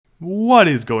What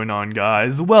is going on,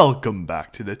 guys? Welcome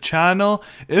back to the channel.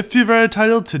 If you've read the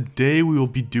title, today we will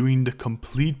be doing the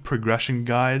complete progression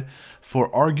guide for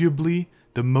arguably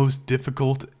the most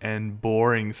difficult and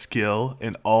boring skill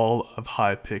in all of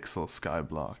Hypixel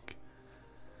Skyblock.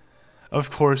 Of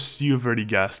course, you've already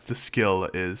guessed, the skill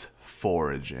is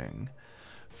Foraging.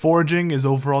 Foraging is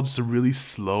overall just a really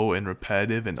slow and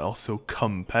repetitive and also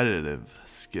competitive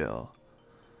skill.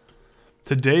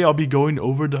 Today I'll be going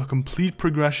over the complete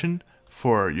progression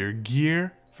for your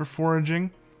gear for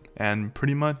foraging and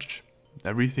pretty much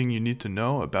everything you need to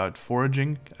know about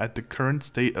foraging at the current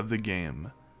state of the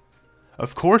game.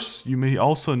 Of course, you may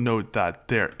also note that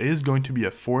there is going to be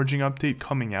a foraging update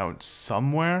coming out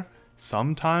somewhere,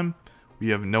 sometime. We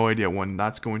have no idea when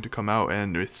that's going to come out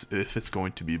and if it's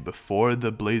going to be before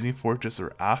the Blazing Fortress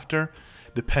or after.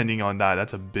 Depending on that,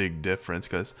 that's a big difference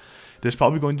because there's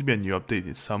probably going to be a new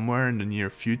update somewhere in the near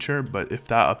future, but if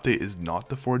that update is not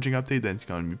the foraging update, then it's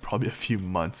going to be probably a few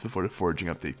months before the foraging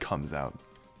update comes out.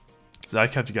 So I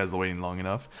kept you guys waiting long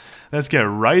enough. Let's get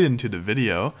right into the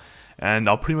video, and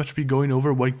I'll pretty much be going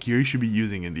over what gear you should be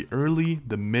using in the early,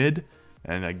 the mid,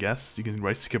 and I guess you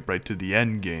can skip right to the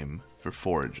end game for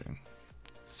foraging.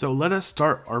 So let us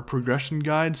start our progression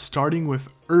guide starting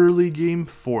with early game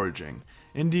foraging.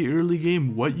 In the early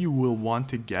game, what you will want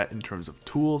to get in terms of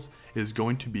tools is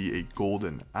going to be a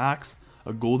golden axe.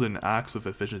 A golden axe with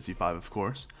efficiency 5, of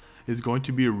course, is going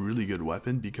to be a really good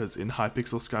weapon because in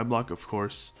Hypixel Skyblock, of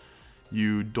course,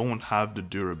 you don't have the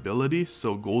durability,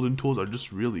 so golden tools are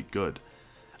just really good.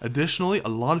 Additionally, a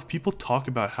lot of people talk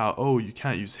about how, oh, you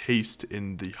can't use haste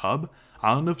in the hub.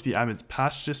 I don't know if the admins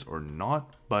patched this or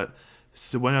not, but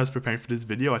so when I was preparing for this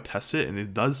video, I tested it and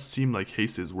it does seem like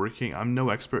haste is working. I'm no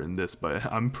expert in this, but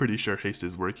I'm pretty sure haste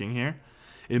is working here.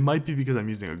 It might be because I'm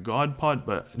using a god pot,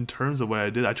 but in terms of what I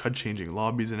did, I tried changing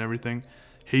lobbies and everything.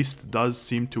 Haste does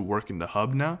seem to work in the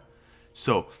hub now.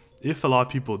 So if a lot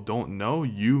of people don't know,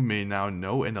 you may now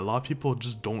know, and a lot of people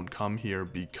just don't come here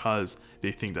because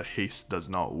they think that haste does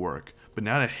not work. But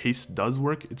now that haste does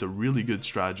work, it's a really good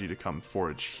strategy to come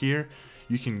forage here.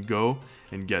 You can go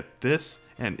and get this,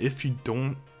 and if you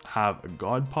don't have a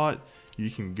god pot, you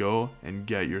can go and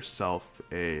get yourself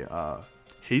a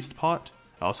haste pot.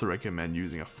 I also recommend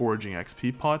using a foraging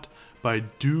XP pot, but I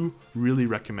do really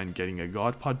recommend getting a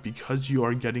god pot because you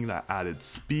are getting that added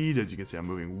speed. As you can see, I'm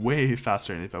moving way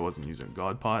faster than if I wasn't using a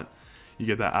god pot. You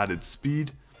get that added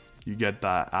speed, you get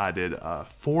that added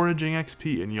foraging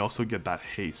XP, and you also get that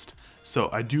haste. So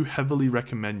I do heavily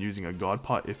recommend using a god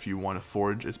pot if you want to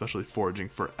forage, especially foraging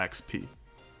for XP.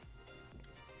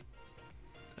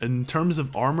 In terms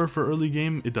of armor for early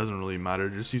game, it doesn't really matter.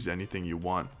 Just use anything you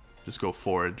want. Just go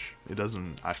forage. It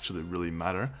doesn't actually really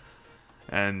matter.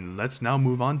 And let's now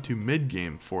move on to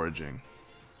mid-game foraging.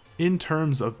 In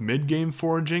terms of mid-game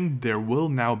foraging, there will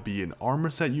now be an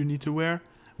armor set you need to wear,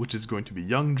 which is going to be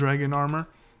Young Dragon armor.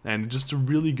 And just a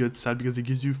really good set because it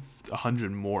gives you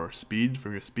 100 more speed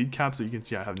from your speed cap. So you can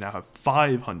see I now have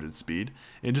 500 speed,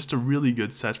 and just a really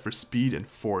good set for speed and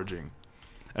foraging.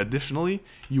 Additionally,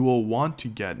 you will want to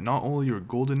get not only your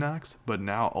golden axe, but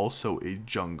now also a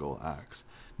jungle axe.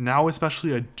 Now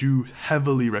especially, I do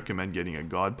heavily recommend getting a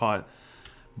god pot,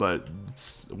 but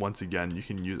once again, you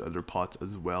can use other pots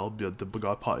as well, but the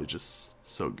god pot is just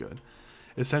so good.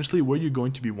 Essentially, what you're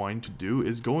going to be wanting to do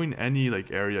is go in any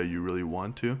area you really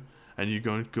want to, and you're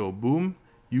going to go boom,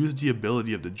 use the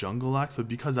ability of the jungle axe, but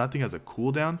because that thing has a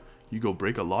cooldown, you go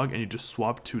break a log and you just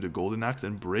swap to the golden axe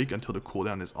and break until the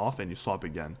cooldown is off and you swap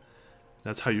again.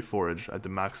 That's how you forage at the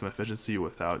maximum efficiency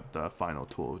without the final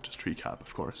tool, which is treecap,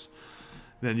 of course.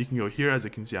 Then you can go here. As you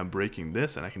can see, I'm breaking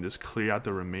this and I can just clear out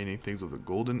the remaining things with the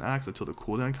golden axe until the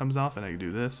cooldown comes off, and I can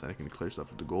do this and I can clear stuff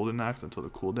with the golden axe until the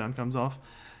cooldown comes off.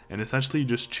 And essentially you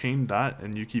just chain that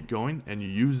and you keep going and you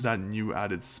use that new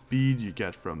added speed you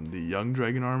get from the Young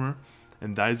Dragon armor,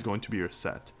 and that is going to be your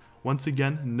set. Once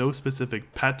again, no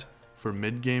specific pet for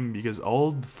mid game because all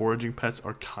the foraging pets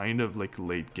are kind of like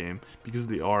late game because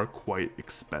they are quite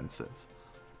expensive.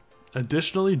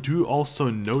 Additionally, do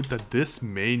also note that this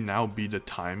may now be the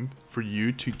time for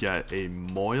you to get a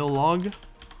moil log.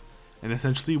 And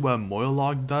essentially what a moil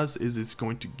log does is it's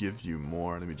going to give you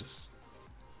more. Let me just...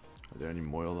 Are there any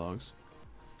moil logs?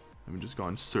 Let me just go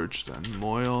and search then.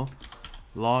 Moil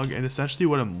log. And essentially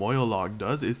what a moil log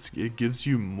does is it gives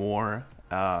you more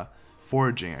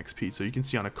foraging XP. So you can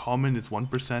see on a common it's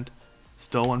 1%,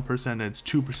 still 1%, and it's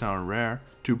 2% on rare,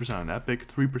 2% on epic,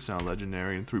 3% on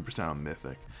legendary, and 3% on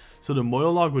mythic. So the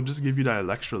moil log will just give you that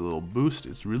extra little boost.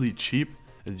 It's really cheap.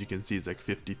 As you can see, it's like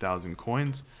 50,000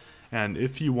 coins. And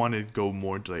if you want to go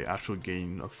more to like actual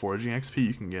gain of foraging XP,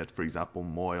 you can get, for example,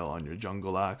 moil on your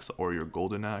jungle axe or your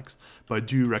golden axe. But I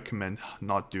do recommend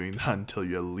not doing that until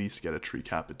you at least get a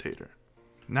treecapitator.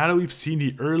 Now that we've seen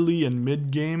the early and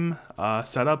mid game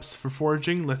setups for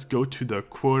foraging, let's go to the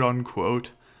quote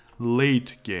unquote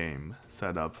late game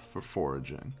setup for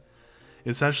foraging.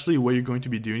 Essentially what you're going to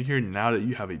be doing here, now that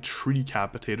you have a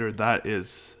treecapitator, that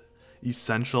is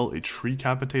essential, a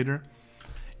treecapitator,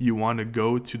 you want to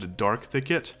go to the dark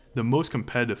thicket, the most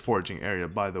competitive foraging area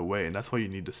by the way, and that's why you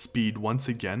need the speed. Once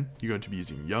again, you're going to be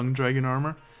using young dragon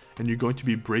armor, and you're going to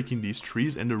be breaking these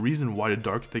trees. And the reason why the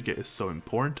dark thicket is so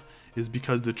important is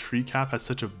because the treecap has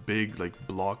such a big like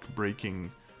block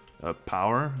breaking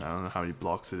power. I don't know how many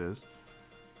blocks it is.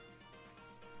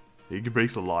 It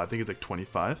breaks a lot. I think it's like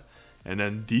 25. And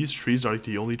then these trees are like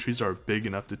the only trees that are big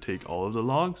enough to take all of the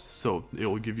logs, so it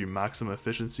will give you maximum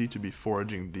efficiency to be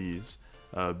foraging these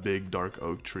big dark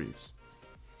oak trees.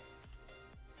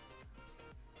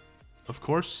 Of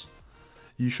course,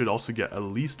 you should also get at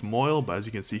least moil, but as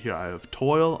you can see here, I have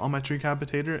toil on my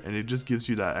treecapitator, and it just gives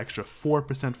you that extra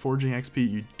 4% foraging XP.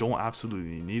 You don't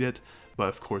absolutely need it, but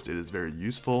of course it is very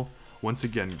useful. Once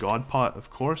again, god pot, of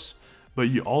course, but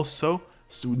you also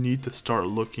need to start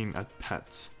looking at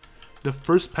pets. The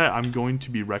first pet I'm going to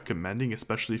be recommending,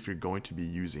 especially if you're going to be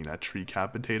using that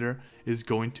treecapitator, is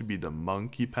going to be the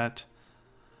monkey pet.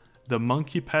 The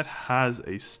monkey pet has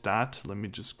a stat. Let me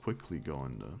just quickly go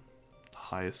on the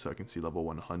highest so I can see level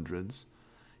 100s.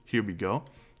 Here we go.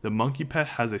 The monkey pet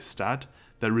has a stat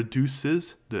that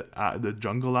reduces the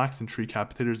jungle axe and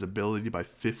treecapitator's ability by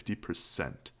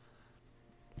 50%.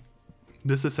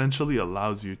 This essentially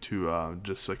allows you to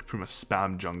just like pretty much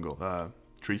spam jungle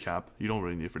treecap. You don't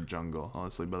really need it for jungle,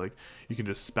 honestly, but like you can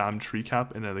just spam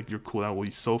treecap, and then like your cooldown will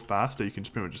be so fast that you can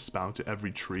just pretty much just spam to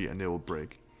every tree and it will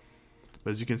break. But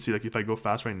as you can see, like if I go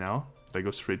fast right now, if I go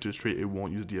straight to the tree, it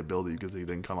won't use the ability because it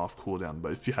didn't come off cooldown.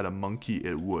 But if you had a monkey,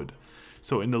 it would.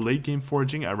 So in the late game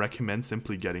foraging, I recommend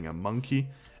simply getting a monkey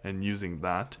and using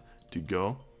that to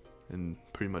go and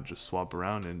pretty much just swap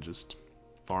around and just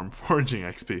farm foraging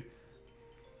XP.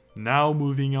 Now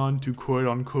moving on to quote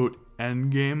unquote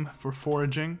end game for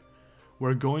foraging,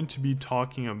 we're going to be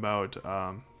talking about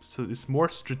so it's more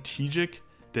strategic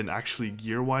than actually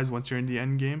gear wise. Once you're in the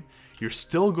end game, you're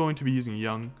still going to be using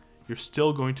young, you're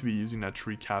still going to be using that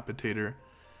treecapitator,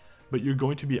 but you're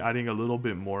going to be adding a little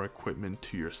bit more equipment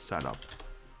to your setup.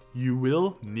 You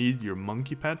will need your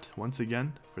monkey pet once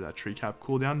again for that treecap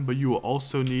cooldown, but you will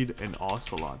also need an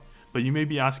ocelot. But you may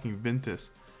be asking,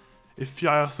 Vintus, if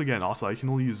I also get an ocelot, I can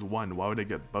only use one, why would I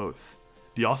get both?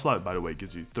 The ocelot, by the way,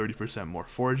 gives you 30% more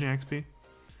foraging XP.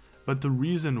 But the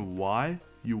reason why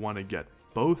you want to get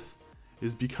both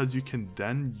is because you can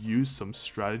then use some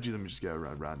strategy. Let me just get a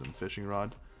random fishing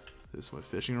rod. This one,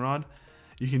 fishing rod.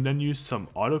 You can then use some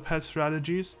auto pet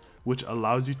strategies, which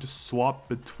allows you to swap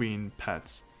between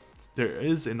pets. There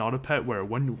is an auto pet where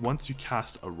once you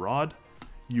cast a rod,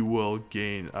 you will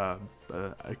gain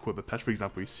equip a pet. For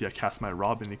example, you see I cast my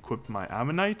rod and equip my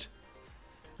ammonite,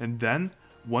 and then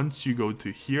once you go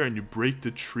to here and you break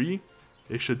the tree,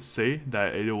 it should say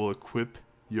that it will equip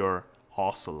your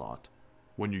ocelot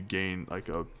when you gain like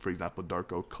a, for example,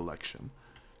 dark oak collection.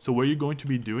 So what you're going to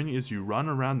be doing is you run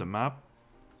around the map,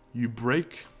 you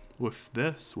break with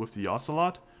this, with the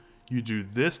ocelot, you do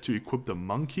this to equip the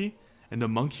monkey, and the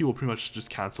monkey will pretty much just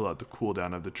cancel out the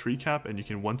cooldown of the treecap, and you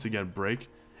can once again break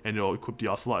and it'll equip the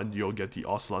ocelot, and you'll get the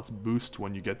ocelot's boost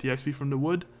when you get the XP from the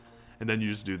wood. And then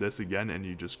you just do this again and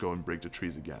you just go and break the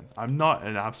trees again. I'm not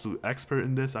an absolute expert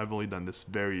in this, I've only done this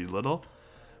very little,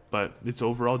 but it's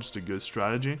overall just a good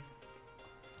strategy.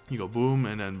 You go boom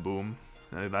and then boom,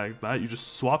 and like that you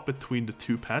just swap between the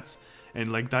two pets,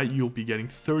 and like that you'll be getting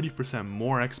 30%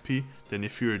 more XP than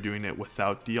if you were doing it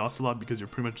without the ocelot, because you're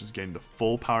pretty much just getting the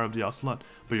full power of the ocelot,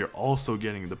 but you're also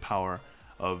getting the power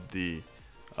of the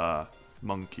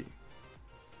monkey.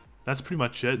 That's pretty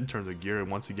much it in terms of gear.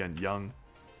 And once again, young,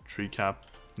 treecap.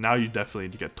 Now you definitely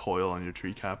need to get toil on your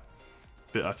treecap.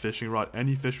 A fishing rod,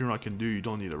 any fishing rod can do, you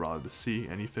don't need a rod of the sea,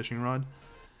 any fishing rod.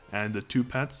 And the two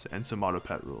pets and some auto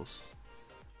pet rules.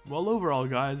 Well, overall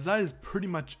guys, that is pretty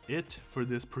much it for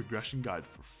this progression guide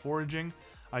for foraging.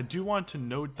 I do want to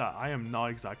note that I am not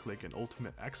exactly like an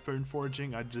ultimate expert in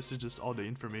foraging. This is just all the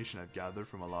information I've gathered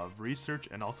from a lot of research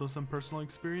and also some personal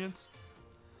experience.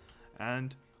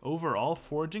 And overall,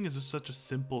 foraging is just such a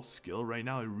simple skill right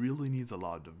now. It really needs a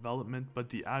lot of development, but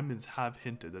the admins have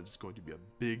hinted that it's going to be a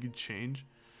big change.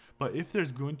 But if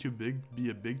there's going to be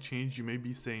a big change, you may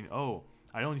be saying, oh,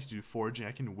 I don't need to do foraging,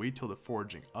 I can wait till the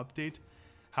foraging update.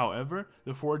 However,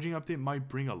 the foraging update might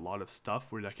bring a lot of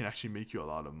stuff where that can actually make you a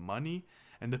lot of money.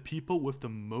 And the people with the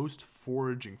most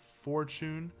foraging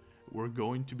fortune were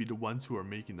going to be the ones who are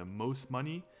making the most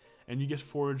money. And you get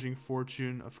foraging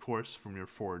fortune, of course, from your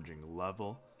foraging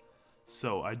level.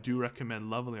 So I do recommend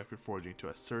leveling up your foraging to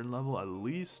a certain level at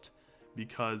least,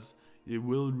 because it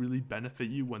will really benefit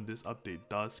you when this update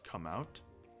does come out.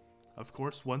 Of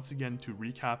course, once again, to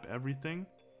recap everything,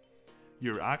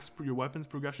 your weapons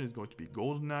progression is going to be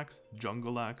golden axe,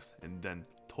 jungle axe, and then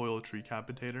toil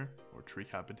treecapitator or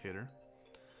treecapitator.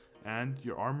 And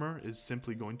your armor is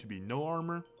simply going to be no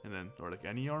armor, and then or like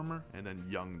any armor, and then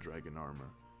young dragon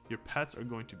armor. Your pets are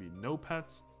going to be no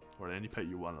pets, or any pet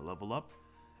you want to level up,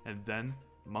 and then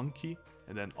monkey,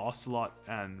 and then ocelot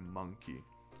and monkey.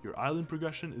 Your island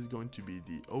progression is going to be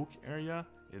the oak area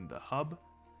in the hub,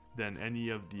 then any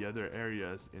of the other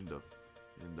areas in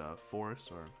the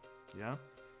forest, or yeah,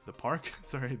 the park,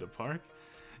 sorry, the park,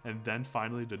 and then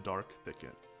finally the dark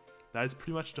thicket. That is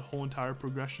pretty much the whole entire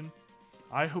progression.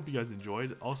 I hope you guys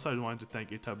enjoyed. Also, I wanted to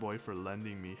thank Boy for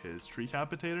lending me his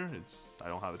treecapitator. I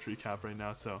don't have a treecap right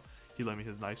now, so he lent me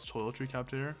his nice toil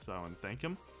treecapitator, so I want to thank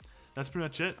him. That's pretty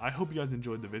much it. I hope you guys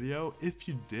enjoyed the video. If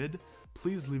you did,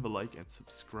 please leave a like and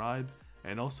subscribe,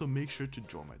 and also make sure to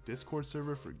join my Discord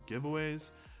server for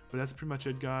giveaways. But that's pretty much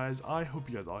it, guys. I hope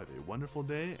you guys all have a wonderful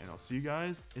day, and I'll see you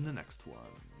guys in the next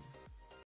one.